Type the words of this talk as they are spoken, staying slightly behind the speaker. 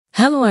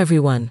Hello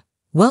everyone,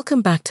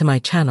 welcome back to my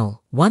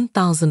channel,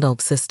 1000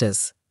 Old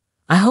Sisters.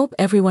 I hope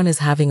everyone is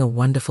having a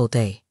wonderful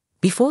day.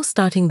 Before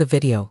starting the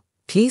video,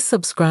 please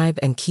subscribe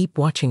and keep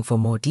watching for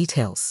more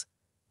details.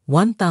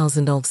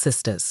 1000 Old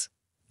Sisters.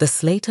 The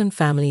Slaton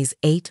family's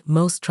 8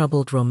 most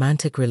troubled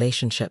romantic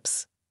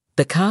relationships.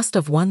 The cast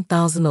of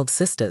 1000 Old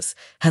Sisters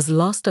has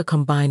lost a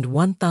combined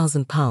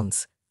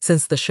 £1,000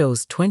 since the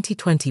show's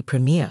 2020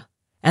 premiere,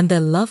 and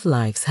their love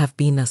lives have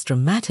been as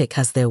dramatic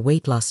as their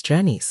weight loss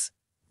journeys.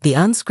 The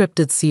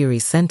unscripted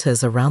series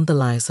centers around the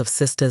lives of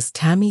sisters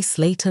Tammy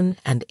Slaton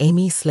and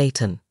Amy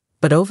Slaton,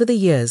 but over the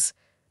years,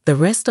 the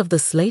rest of the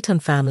Slaton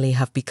family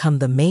have become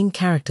the main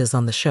characters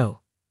on the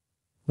show.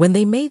 When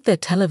they made their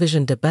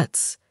television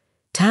debuts,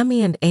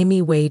 Tammy and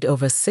Amy weighed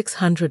over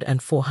 600 and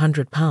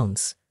 400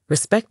 pounds,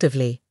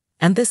 respectively,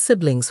 and their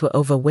siblings were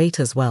overweight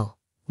as well.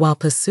 While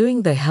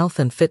pursuing their health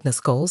and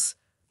fitness goals,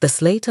 the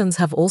Slatons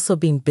have also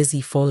been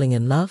busy falling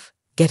in love,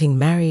 getting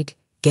married,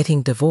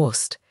 getting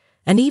divorced,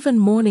 and even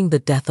mourning the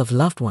death of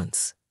loved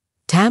ones.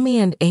 Tammy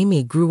and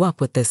Amy grew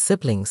up with their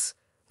siblings,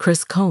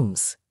 Chris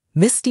Combs,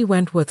 Misty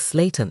Wentworth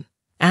Slaton,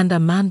 and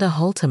Amanda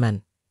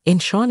Halterman, in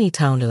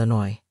Shawneetown,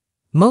 Illinois.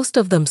 Most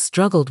of them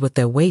struggled with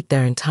their weight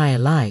their entire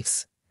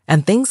lives,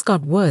 and things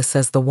got worse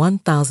as the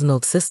 1000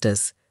 Old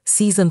Sisters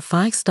Season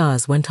 5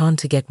 stars went on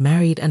to get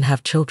married and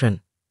have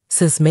children.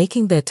 Since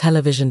making their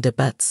television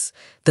debuts,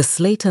 the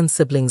Slaton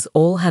siblings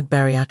all had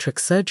bariatric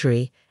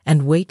surgery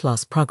and weight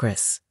loss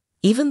progress.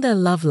 Even their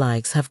love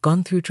lives have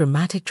gone through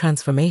dramatic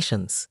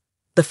transformations.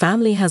 The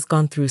family has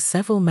gone through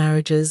several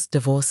marriages,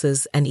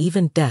 divorces, and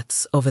even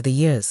deaths over the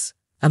years.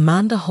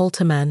 Amanda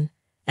Halterman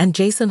and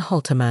Jason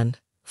Halterman,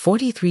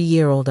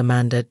 43-year-old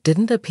Amanda,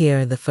 didn't appear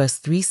in the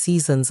first 3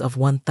 seasons of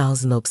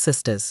 1000 Old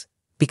Sisters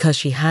because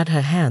she had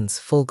her hands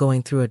full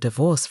going through a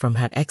divorce from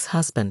her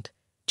ex-husband,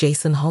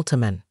 Jason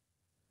Halterman.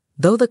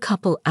 Though the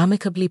couple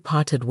amicably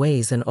parted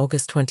ways in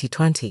August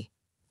 2020,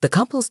 the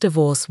couple's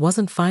divorce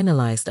wasn't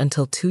finalized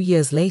until 2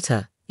 years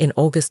later, in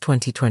August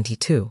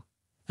 2022.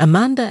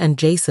 Amanda and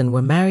Jason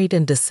were married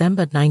in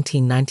December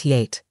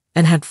 1998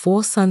 and had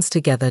 4 sons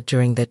together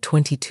during their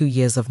 22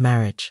 years of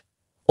marriage.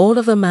 All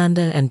of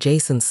Amanda and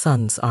Jason's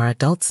sons are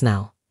adults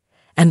now,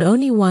 and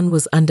only one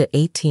was under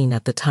 18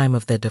 at the time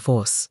of their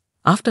divorce.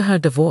 After her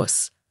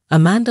divorce,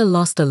 Amanda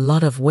lost a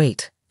lot of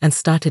weight and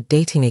started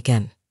dating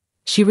again.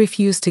 She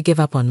refused to give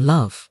up on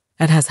love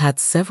and has had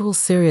several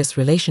serious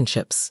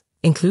relationships,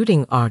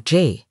 including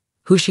RJ,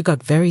 who she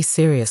got very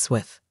serious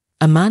with.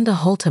 Amanda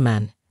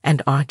Halterman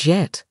and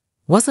RJ.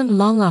 Wasn't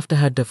long after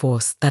her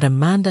divorce that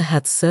Amanda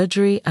had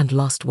surgery and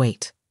lost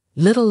weight.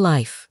 Little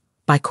Life,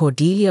 by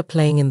Cordelia,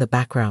 playing in the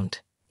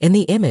background. In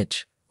the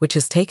image, which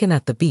is taken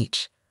at the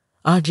beach,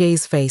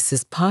 RJ's face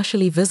is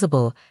partially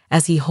visible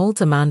as he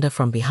holds Amanda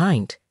from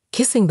behind,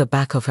 kissing the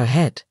back of her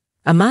head.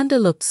 Amanda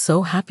looked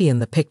so happy in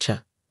the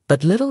picture,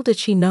 but little did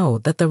she know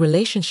that the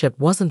relationship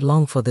wasn't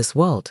long for this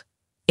world.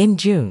 In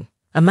June,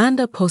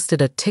 Amanda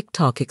posted a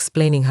TikTok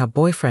explaining her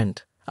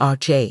boyfriend,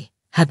 RJ,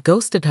 had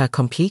ghosted her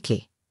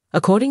completely.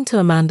 According to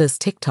Amanda's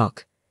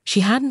TikTok,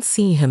 she hadn't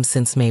seen him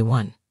since May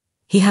 1.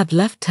 He had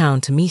left town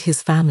to meet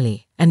his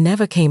family and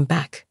never came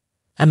back.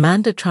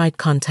 Amanda tried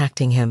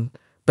contacting him,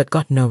 but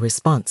got no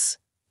response.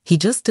 He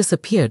just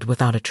disappeared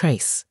without a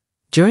trace.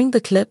 During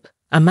the clip,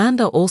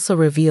 Amanda also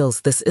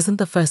reveals this isn't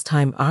the first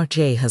time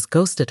RJ has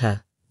ghosted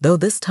her, though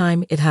this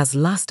time it has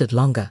lasted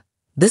longer.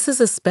 This is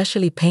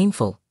especially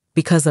painful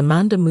because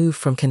Amanda moved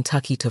from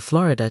Kentucky to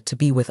Florida to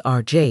be with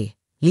RJ,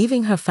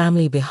 leaving her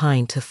family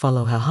behind to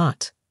follow her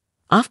heart.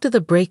 After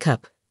the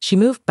breakup, she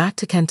moved back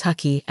to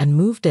Kentucky and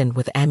moved in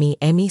with Amy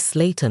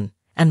Slaton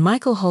and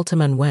Michael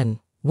Halterman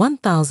when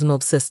 1000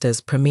 Old Sisters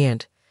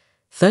premiered.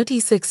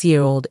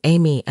 36-year-old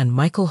Amy and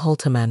Michael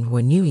Halterman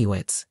were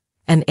newlyweds,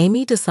 and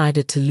Amy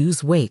decided to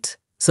lose weight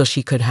so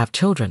she could have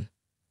children.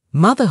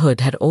 Motherhood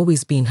had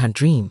always been her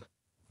dream,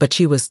 but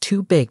she was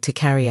too big to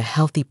carry a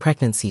healthy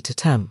pregnancy to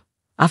term.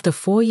 After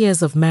 4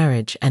 years of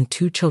marriage and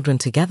 2 children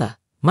together,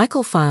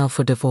 Michael filed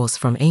for divorce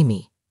from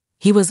Amy.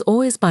 He was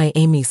always by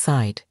Amy's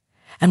side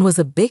and was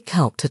a big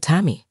help to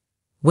Tammy.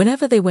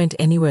 Whenever they went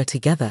anywhere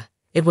together,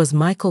 it was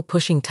Michael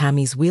pushing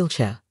Tammy's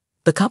wheelchair.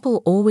 The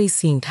couple always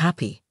seemed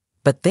happy,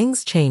 but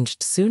things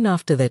changed soon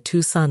after their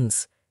 2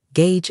 sons,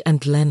 Gage and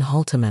Glenn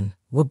Halterman,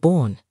 were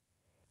born.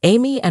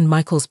 Amy and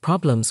Michael's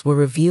problems were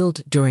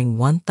revealed during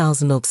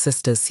 1000 Old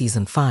Sisters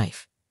Season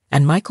 5.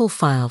 And Michael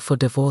filed for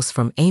divorce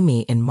from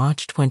Amy in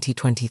March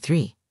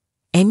 2023.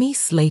 Amy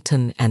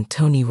Slaton and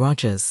Tony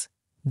Rogers.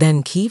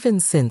 Then Kevin.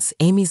 Since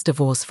Amy's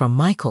divorce from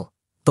Michael,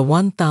 the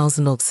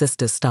 1000 Old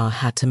Sisters star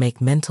had to make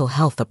mental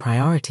health a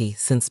priority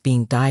since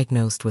being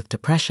diagnosed with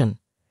depression,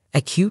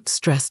 acute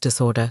stress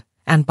disorder,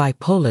 and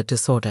bipolar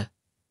disorder.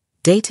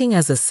 Dating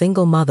as a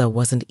single mother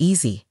wasn't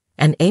easy,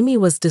 and Amy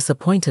was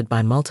disappointed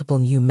by multiple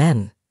new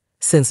men,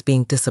 since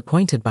being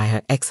disappointed by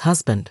her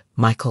ex-husband,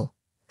 Michael.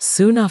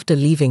 Soon after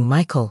leaving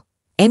Michael,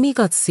 Amy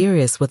got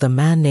serious with a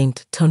man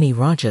named Tony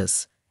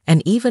Rogers,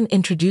 and even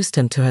introduced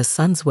him to her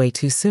sons way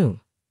too soon.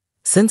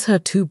 Since her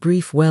 2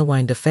 brief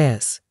whirlwind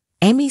affairs,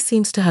 Amy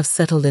seems to have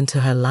settled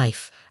into her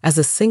life as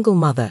a single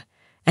mother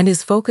and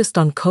is focused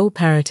on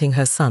co-parenting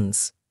her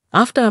sons.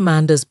 After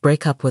Amanda's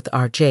breakup with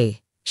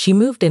RJ, she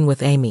moved in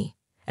with Amy,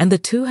 and the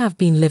two have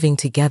been living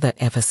together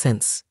ever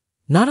since.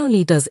 Not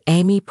only does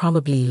Amy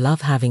probably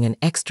love having an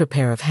extra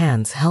pair of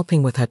hands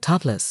helping with her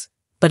toddlers,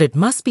 but it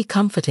must be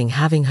comforting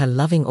having her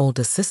loving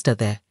older sister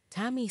there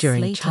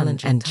during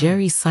Slaton and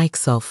Jerry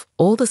Sykes of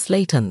all the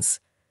Slatons.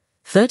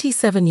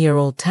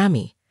 37-year-old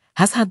Tammy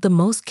has had the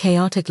most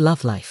chaotic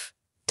love life.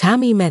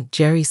 Tammy met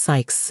Jerry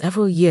Sykes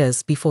several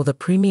years before the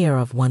premiere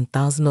of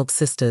 1000 Old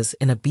Sisters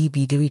in a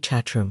BBW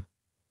chatroom.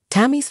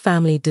 Tammy's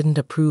family didn't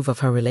approve of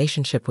her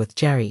relationship with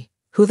Jerry,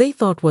 who they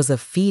thought was a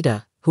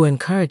feeder who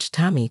encouraged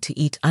Tammy to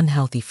eat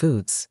unhealthy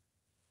foods.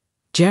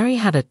 Jerry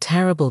had a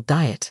terrible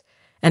diet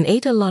and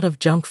ate a lot of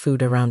junk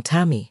food around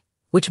Tammy,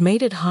 which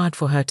made it hard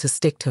for her to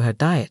stick to her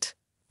diet.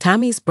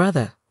 Tammy's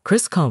brother,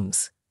 Chris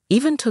Combs,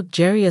 even took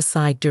Jerry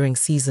aside during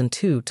season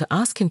 2 to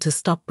ask him to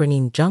stop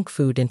bringing junk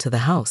food into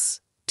the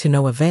house, to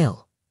no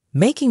avail.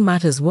 Making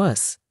matters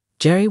worse,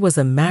 Jerry was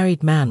a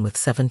married man with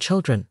 7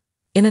 children.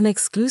 In an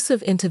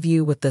exclusive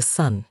interview with The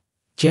Sun,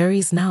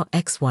 Jerry's now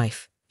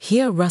ex-wife,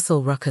 Hia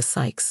Russell Rucker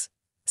Sykes,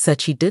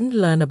 said she didn't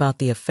learn about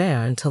the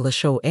affair until the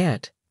show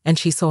aired, and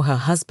she saw her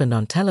husband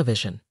on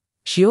television.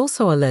 She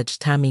also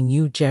alleged Tammy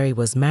knew Jerry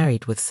was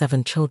married with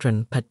 7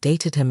 children but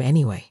dated him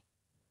anyway.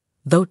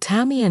 Though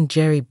Tammy and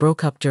Jerry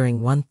broke up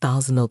during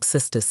 1000 Old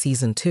Sisters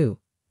Season 2,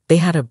 they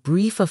had a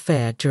brief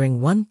affair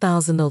during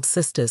 1000 Old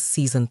Sisters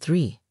Season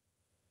 3.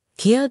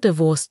 Hia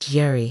divorced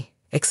Jerry,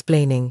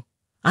 explaining,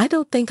 "I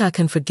don't think I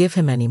can forgive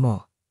him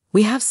anymore.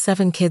 We have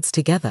 7 kids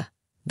together.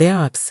 They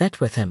are upset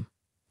with him."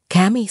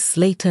 Cami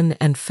Slaton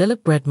and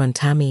Philip Redmond.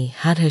 Tammy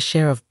had her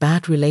share of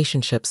bad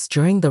relationships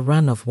during the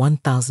run of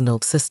 1000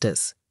 Old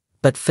Sisters,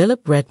 but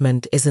Philip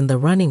Redmond is in the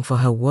running for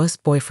her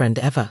worst boyfriend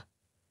ever.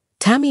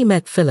 Tammy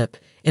met Philip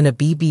in a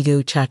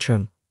BBO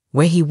chatroom,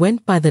 where he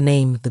went by the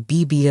name the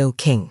BBO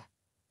King.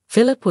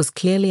 Philip was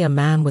clearly a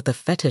man with a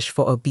fetish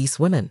for obese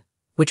women,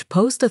 which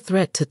posed a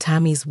threat to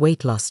Tammy's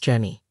weight loss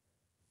journey.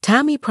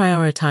 Tammy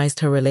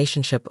prioritized her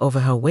relationship over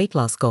her weight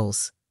loss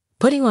goals,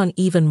 putting on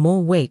even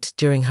more weight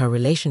during her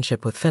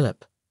relationship with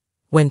Philip.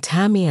 When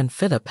Tammy and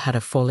Philip had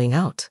a falling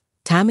out,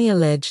 Tammy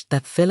alleged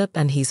that Philip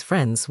and his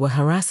friends were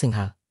harassing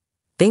her.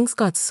 Things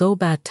got so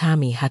bad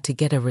Tammy had to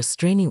get a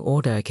restraining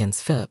order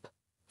against Philip.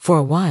 For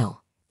a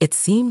while, it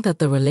seemed that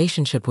the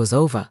relationship was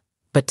over,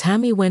 but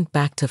Tammy went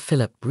back to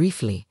Philip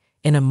briefly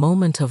in a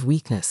moment of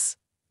weakness.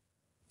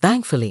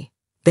 Thankfully,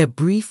 their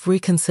brief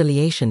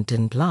reconciliation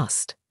didn't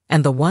last,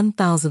 and the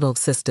 1000 Old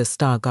Sisters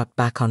star got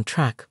back on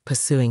track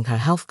pursuing her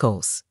health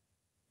goals.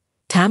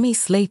 Tammy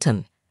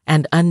Slaton,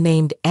 an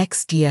unnamed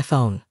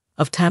ex-GF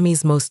of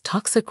Tammy's most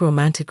toxic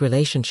romantic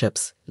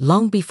relationships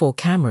long before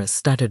cameras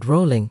started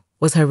rolling,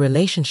 was her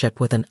relationship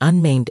with an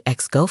unnamed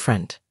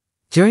ex-girlfriend.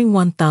 During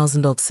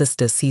 1000 Old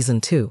Sisters Season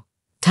 2,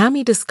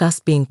 Tammy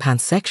discussed being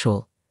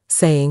pansexual,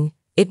 saying,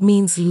 "It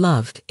means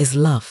loved is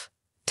love."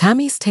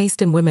 Tammy's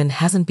taste in women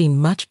hasn't been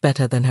much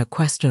better than her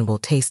questionable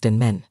taste in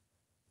men.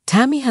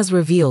 Tammy has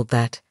revealed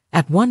that,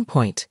 at one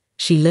point,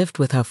 she lived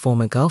with her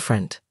former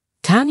girlfriend.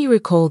 Tammy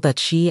recalled that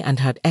she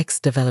and her ex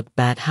developed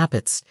bad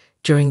habits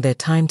during their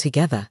time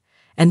together,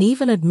 and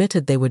even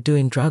admitted they were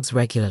doing drugs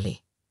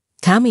regularly.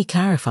 Tammy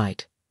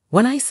clarified,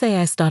 "When I say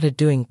I started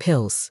doing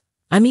pills,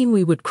 I mean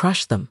we would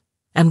crush them,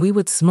 and we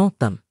would snort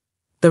them."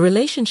 The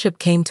relationship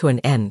came to an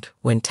end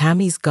when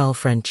Tammy's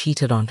girlfriend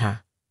cheated on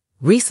her.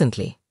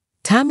 Recently,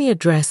 Tammy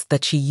addressed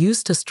that she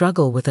used to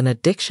struggle with an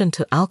addiction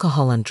to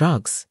alcohol and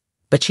drugs,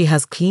 but she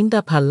has cleaned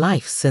up her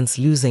life since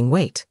losing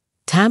weight.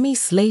 Tammy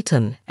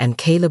Slaton and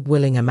Caleb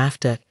Willingham.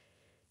 After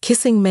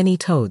kissing many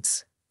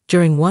toads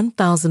during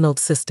 1000 Old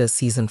Sisters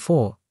Season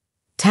 4,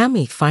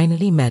 Tammy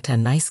finally met a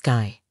nice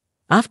guy.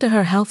 After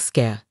her health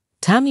scare,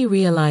 Tammy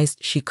realized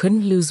she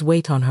couldn't lose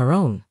weight on her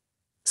own,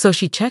 so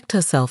she checked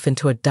herself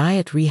into a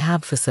diet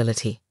rehab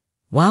facility.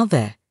 While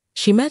there,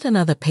 she met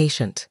another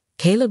patient,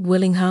 Caleb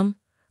Willingham,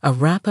 a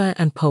rapper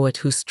and poet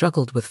who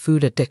struggled with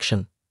food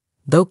addiction.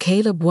 Though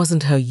Caleb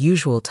wasn't her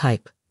usual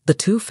type, the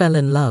two fell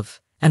in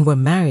love and were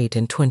married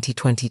in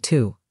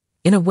 2022,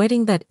 in a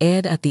wedding that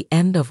aired at the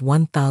end of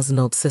 1000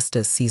 Old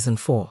Sisters Season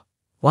 4.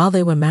 While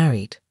they were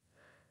married,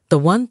 the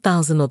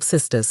 1000 Old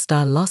Sisters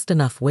star lost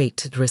enough weight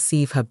to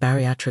receive her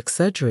bariatric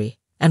surgery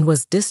and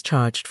was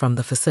discharged from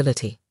the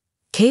facility.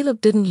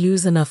 Caleb didn't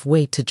lose enough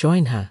weight to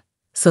join her,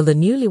 so the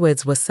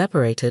newlyweds were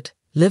separated,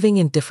 living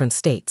in different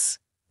states.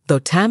 Though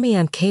Tammy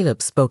and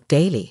Caleb spoke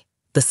daily,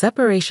 the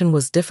separation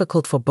was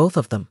difficult for both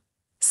of them.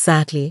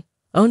 Sadly,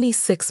 only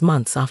 6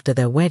 months after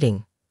their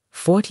wedding,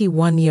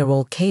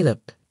 41-year-old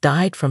Caleb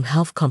died from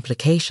health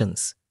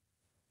complications.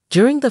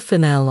 During the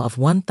finale of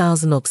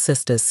 1000 Old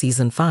Sisters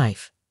Season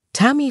 5,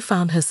 Tammy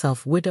found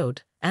herself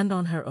widowed and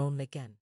on her own again.